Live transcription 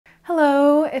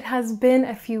Hello, it has been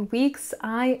a few weeks.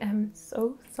 I am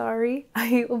so sorry.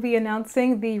 I will be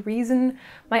announcing the reason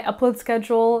my upload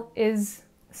schedule is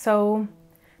so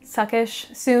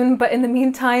suckish soon, but in the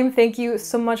meantime, thank you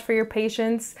so much for your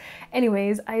patience.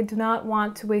 Anyways, I do not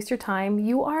want to waste your time.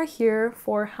 You are here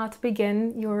for how to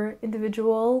begin your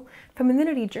individual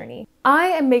femininity journey. I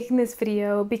am making this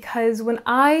video because when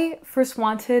I first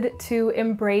wanted to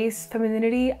embrace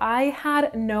femininity, I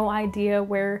had no idea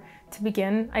where to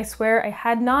begin. I swear I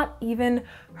had not even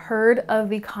heard of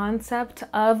the concept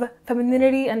of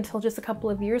femininity until just a couple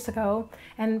of years ago.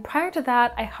 And prior to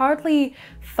that, I hardly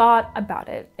thought about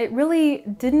it. It really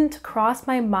didn't cross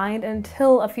my mind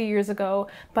until a few years ago.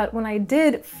 But when I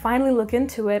did finally look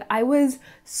into it, I was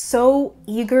so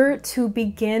eager to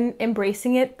begin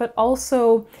embracing it, but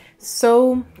also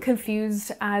so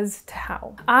confused as to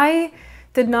how. I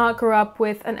did not grow up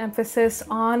with an emphasis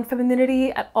on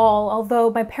femininity at all, although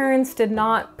my parents did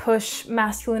not push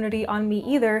masculinity on me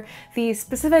either. The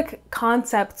specific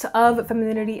concepts of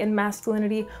femininity and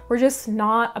masculinity were just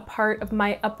not a part of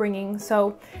my upbringing.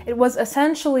 So it was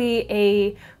essentially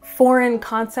a foreign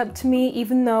concept to me,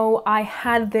 even though I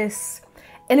had this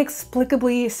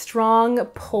inexplicably strong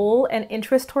pull and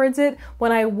interest towards it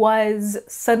when I was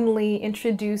suddenly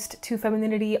introduced to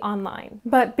femininity online.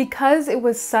 But because it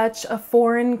was such a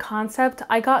foreign concept,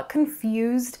 I got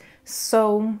confused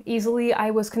so easily.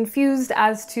 I was confused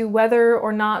as to whether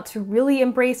or not to really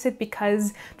embrace it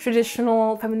because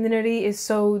traditional femininity is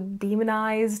so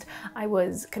demonized. I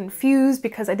was confused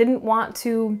because I didn't want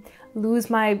to lose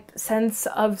my sense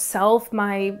of self,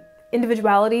 my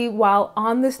individuality while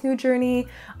on this new journey.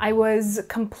 I was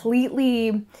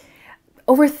completely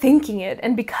overthinking it,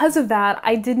 and because of that,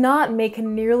 I did not make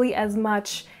nearly as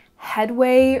much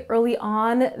headway early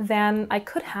on than I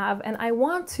could have, and I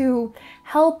want to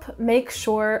help make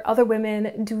sure other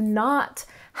women do not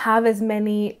have as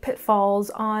many pitfalls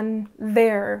on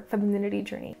their femininity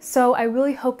journey. So I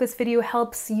really hope this video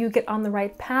helps you get on the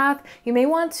right path. You may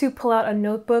want to pull out a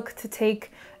notebook to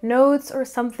take notes or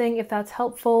something if that's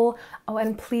helpful. Oh,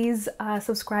 and please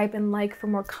subscribe and like for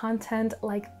more content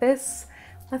like this.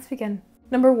 Let's begin.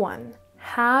 Number 1,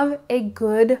 have a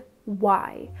good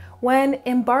why. When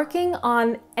embarking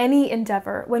on any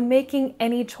endeavor, when making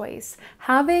any choice,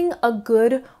 having a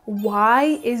good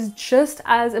why is just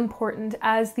as important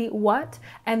as the what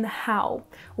and the how.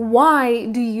 Why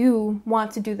do you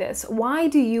want to do this? Why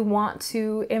do you want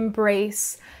to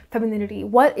embrace femininity?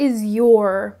 What is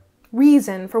your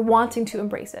reason for wanting to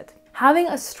embrace it? Having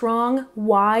a strong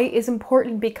why is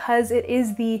important because it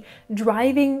is the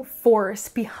driving force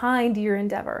behind your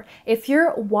endeavor. If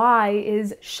your why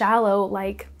is shallow,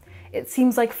 like it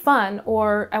seems like fun,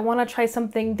 or I want to try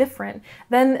something different,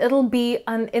 then it'll be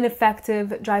an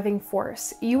ineffective driving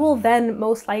force. You will then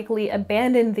most likely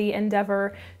abandon the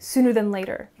endeavor sooner than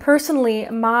later. Personally,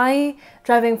 my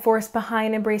driving force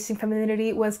behind embracing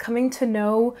femininity was coming to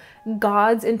know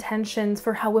God's intentions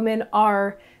for how women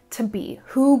are to be,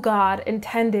 who God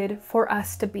intended for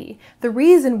us to be. The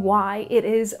reason why it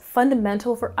is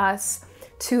fundamental for us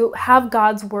to have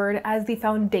God's word as the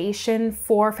foundation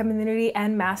for femininity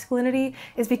and masculinity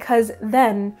is because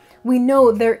then we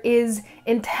know there is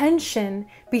intention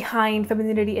behind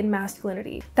femininity and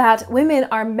masculinity, that women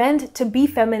are meant to be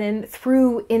feminine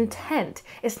through intent.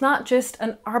 It's not just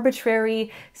an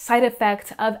arbitrary side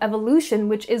effect of evolution,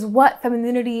 which is what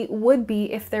femininity would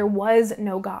be if there was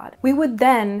no God. We would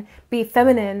then be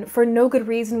feminine for no good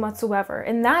reason whatsoever.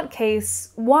 In that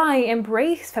case, why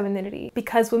embrace femininity?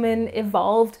 Because women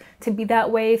evolved to be that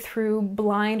way through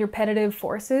blind, repetitive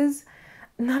forces?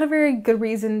 Not a very good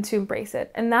reason to embrace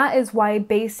it. And that is why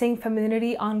basing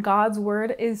femininity on God's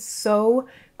word is so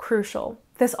crucial.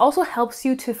 This also helps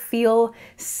you to feel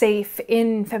safe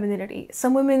in femininity.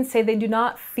 Some women say they do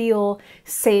not feel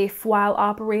safe while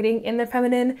operating in their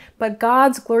feminine, but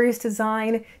God's glorious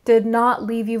design did not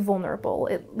leave you vulnerable.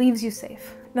 It leaves you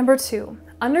safe. Number 2,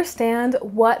 understand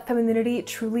what femininity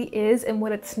truly is and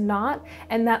what it's not,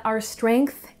 and that our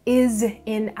strength is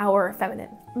in our feminine.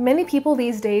 Many people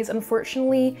these days,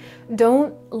 unfortunately,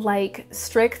 don't like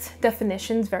strict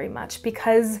definitions very much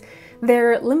because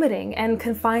they're limiting and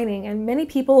confining, and many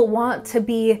people want to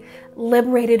be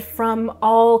liberated from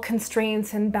all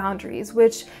constraints and boundaries,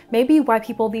 which may be why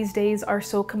people these days are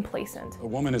so complacent. A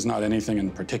woman is not anything in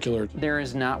particular. There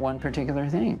is not one particular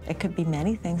thing. It could be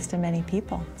many things to many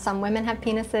people. Some women have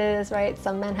penises, right?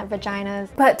 Some men have vaginas.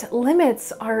 But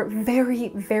limits are very,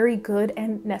 very good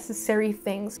and necessary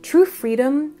things. True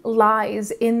freedom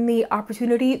lies in the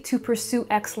opportunity to pursue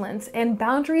excellence, and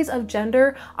boundaries of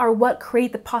gender are what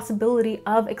create the possibility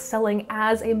of excelling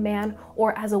as a man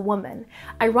or as a woman.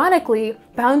 Ironically, Ironically,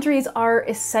 boundaries are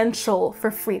essential for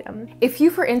freedom. If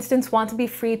you, for instance, want to be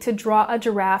free to draw a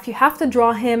giraffe, you have to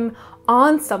draw him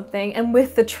on something and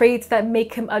with the traits that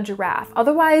make him a giraffe.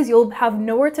 Otherwise, you'll have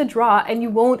nowhere to draw and you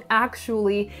won't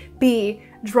actually be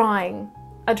drawing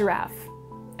a giraffe.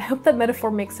 I hope that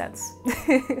metaphor makes sense.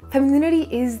 Femininity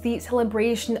is the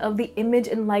celebration of the image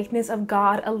and likeness of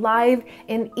God alive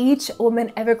in each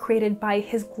woman ever created by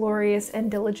his glorious and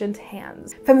diligent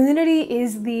hands. Femininity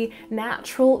is the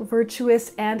natural,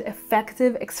 virtuous, and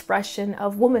effective expression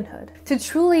of womanhood. To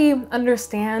truly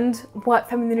understand what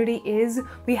femininity is,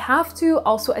 we have to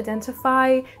also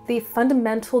identify the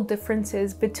fundamental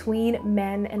differences between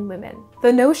men and women.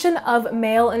 The notion of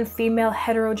male and female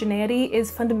heterogeneity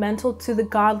is fundamental to the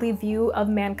godly view of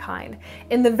mankind.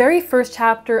 In the very first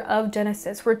chapter of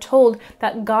Genesis, we're told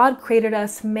that God created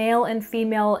us male and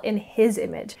female in his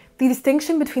image. The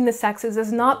distinction between the sexes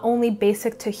is not only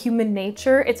basic to human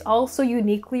nature, it's also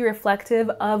uniquely reflective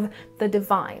of the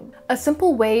divine. A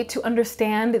simple way to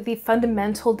understand the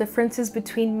fundamental differences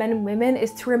between men and women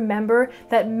is to remember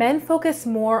that men focus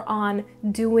more on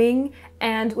doing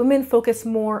and women focus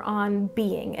more on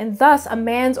being. And thus, a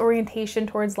man's orientation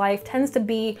towards life tends to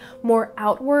be more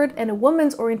outward and a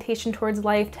woman's orientation towards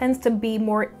life tends to be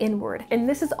more inward. And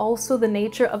this is also the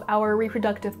nature of our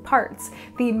reproductive parts.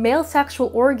 The male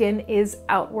sexual organ is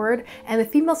outward and the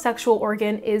female sexual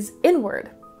organ is inward.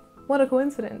 What a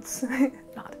coincidence.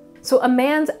 Not. So a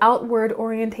man's outward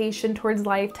orientation towards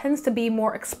life tends to be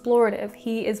more explorative.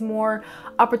 He is more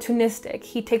opportunistic.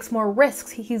 He takes more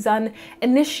risks. He's an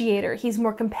initiator. He's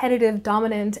more competitive,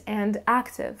 dominant, and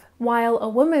active. While a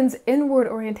woman's inward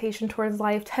orientation towards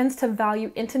life tends to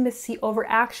value intimacy over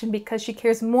action because she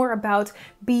cares more about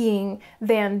being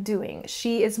than doing.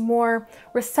 She is more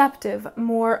receptive,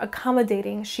 more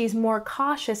accommodating. She's more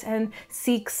cautious and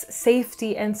seeks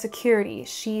safety and security.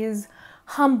 She's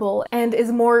humble and is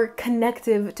more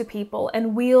connective to people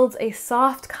and wields a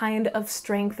soft kind of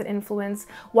strength and influence,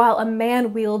 while a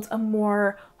man wields a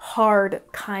more hard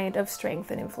kind of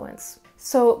strength and influence.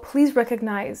 So please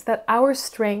recognize that our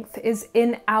strength is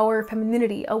in our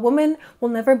femininity. A woman will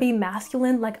never be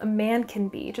masculine like a man can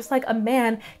be, just like a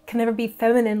man can never be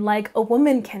feminine like a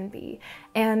woman can be.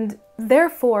 And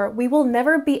therefore, we will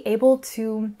never be able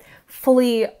to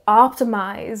fully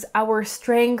optimize our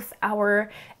strength, our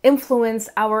influence,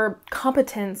 our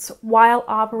competence while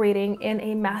operating in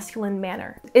a masculine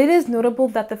manner. It is notable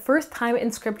that the first time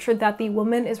in scripture that the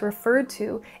woman is referred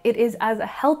to, it is as a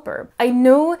helper. I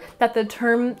know that the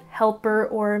term helper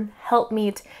or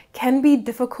helpmeet can be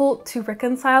difficult to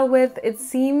reconcile with. It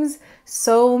seems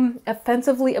so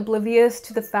offensively oblivious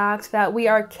to the fact that we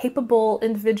are capable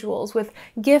individuals with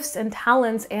gifts and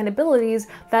talents and abilities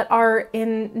that are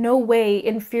in no way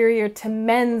inferior to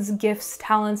men's gifts,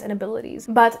 talents, and abilities.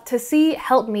 But to see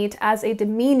helpmeet as a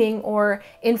demeaning or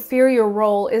inferior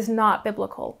role is not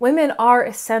biblical. Women are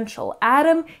essential.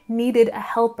 Adam needed a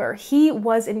helper. He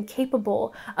was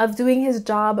incapable of doing his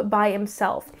job by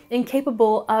himself,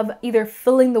 incapable of either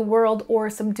filling the world or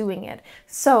subduing it.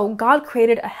 So God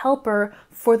created a helper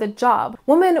for the job.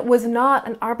 Woman was not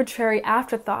an arbitrary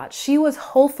afterthought. She was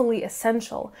wholly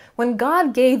essential. When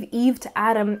God gave Eve to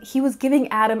Adam, he was giving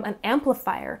Adam an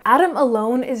amplifier. Adam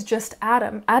alone is just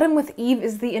Adam. Adam with Eve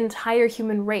is the entire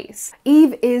human race.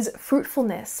 Eve is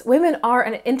fruitfulness. Women are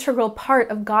an integral part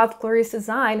of God's glorious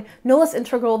design, no less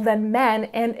integral than men,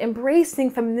 and embracing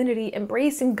femininity,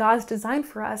 embracing God's design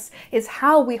for us is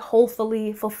how we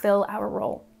wholly fulfill our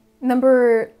role.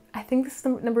 I think this is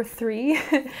number 3.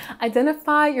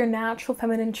 Identify your natural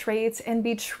feminine traits and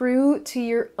be true to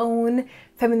your own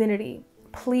femininity.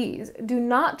 Please do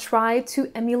not try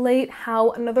to emulate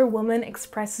how another woman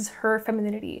expresses her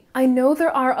femininity. I know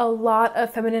there are a lot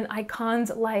of feminine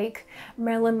icons like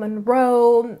Marilyn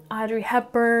Monroe, Audrey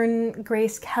Hepburn,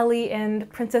 Grace Kelly, and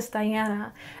Princess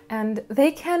Diana, and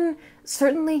they can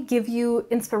certainly give you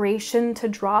inspiration to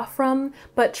draw from,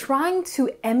 but trying to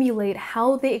emulate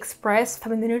how they express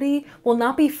femininity will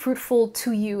not be fruitful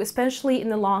to you, especially in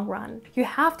the long run. You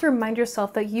have to remind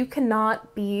yourself that you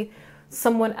cannot be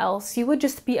someone else. You would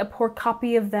just be a poor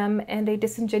copy of them and a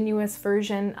disingenuous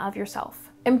version of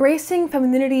yourself. Embracing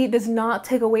femininity does not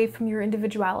take away from your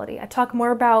individuality. I talk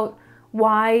more about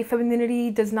why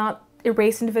femininity does not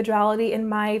erase individuality in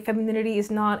my Femininity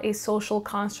is Not a Social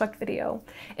Construct video.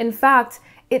 In fact,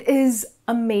 it is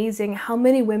amazing how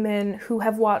many women who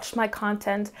have watched my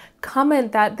content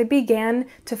comment that they began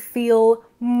to feel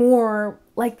more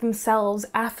like themselves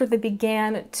after they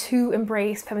began to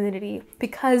embrace femininity,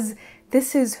 because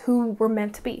this is who we're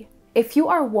meant to be. If you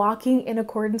are walking in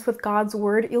accordance with God's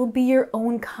word, you'll be your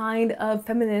own kind of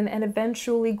feminine and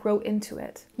eventually grow into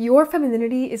it. Your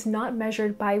femininity is not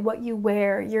measured by what you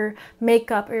wear, your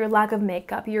makeup or your lack of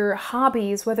makeup, your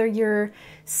hobbies, whether you're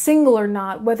single or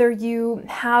not, whether you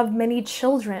have many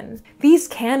children. These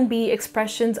can be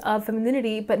expressions of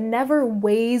femininity, but never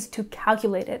ways to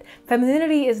calculate it.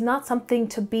 Femininity is not something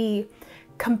to be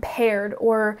compared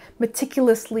or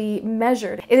meticulously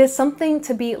measured. It is something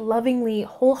to be lovingly,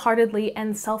 wholeheartedly,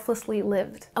 and selflessly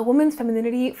lived. A woman's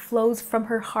femininity flows from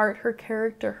her heart, her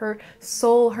character, her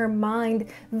soul, her mind,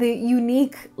 the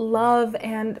unique love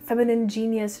and feminine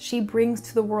genius she brings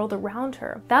to the world around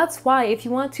her. That's why if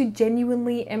you want to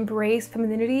genuinely embrace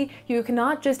femininity, you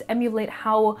cannot just emulate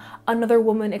how another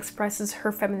woman expresses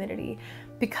her femininity,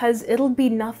 because it'll be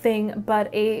nothing but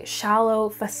a shallow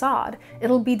facade.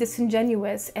 It'll be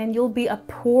disingenuous, and you'll be a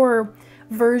poor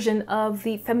version of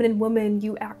the feminine woman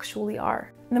you actually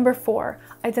are. Number 4,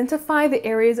 identify the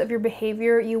areas of your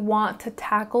behavior you want to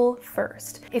tackle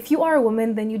first. If you are a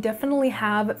woman, then you definitely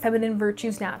have feminine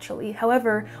virtues naturally.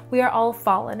 However, we are all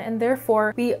fallen, and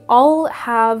therefore we all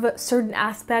have certain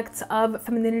aspects of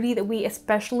femininity that we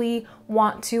especially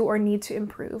want to or need to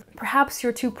improve. Perhaps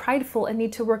you're too prideful and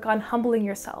need to work on humbling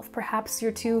yourself. Perhaps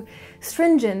you're too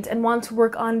stringent and want to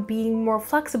work on being more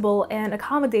flexible and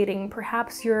accommodating.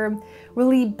 Perhaps you're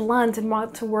really blunt and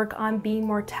want to work on being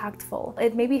more tactful.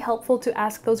 It may be helpful to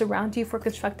ask those around you for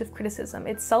constructive criticism.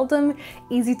 It's seldom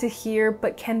easy to hear,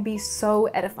 but can be so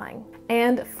edifying.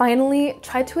 And finally,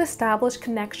 try to establish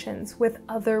connections with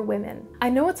other women. I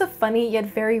know it's a funny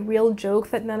yet very real joke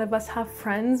that none of us have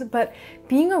friends, but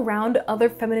being around other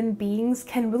feminine beings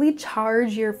can really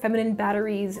charge your feminine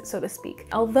batteries, so to speak.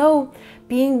 Although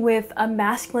being with a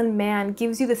masculine man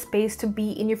gives you the space to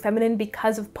be in your feminine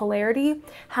because of polarity,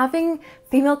 having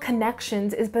female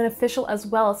connections is beneficial as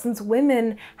well, since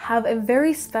women have a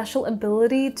very special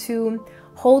ability to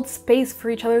hold space for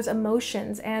each other's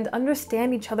emotions and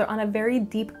understand each other on a very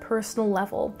deep personal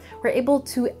level. We're able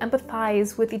to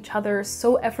empathize with each other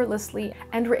so effortlessly,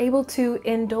 and we're able to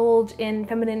indulge in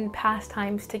feminine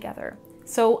pastimes together.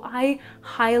 So I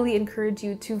highly encourage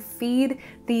you to feed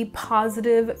the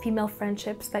positive female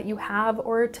friendships that you have,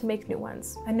 or to make new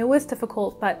ones. I know it's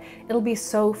difficult, but it'll be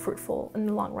so fruitful in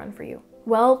the long run for you.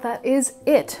 Well, that is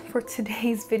it for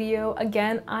today's video.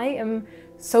 Again, I am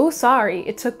so sorry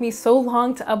it took me so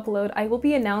long to upload. I will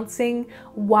be announcing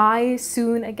why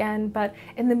soon again, but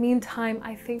in the meantime,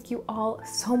 I thank you all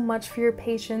so much for your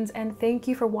patience, and thank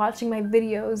you for watching my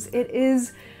videos. It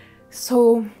is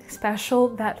so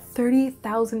special that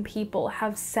 30,000 people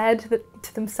have said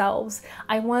to themselves,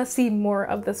 I want to see more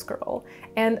of this girl.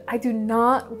 And I do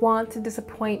not want to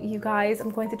disappoint you guys. I'm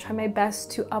going to try my best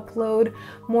to upload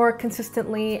more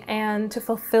consistently and to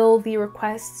fulfill the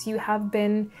requests you have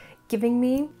been giving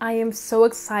me. I am so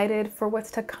excited for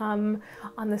what's to come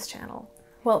on this channel.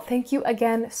 Well, thank you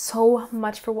again so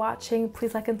much for watching.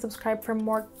 Please like and subscribe for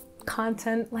more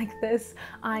content like this.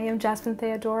 I am Jasmine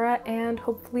Theodora, and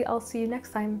hopefully I'll see you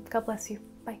next time. God bless you.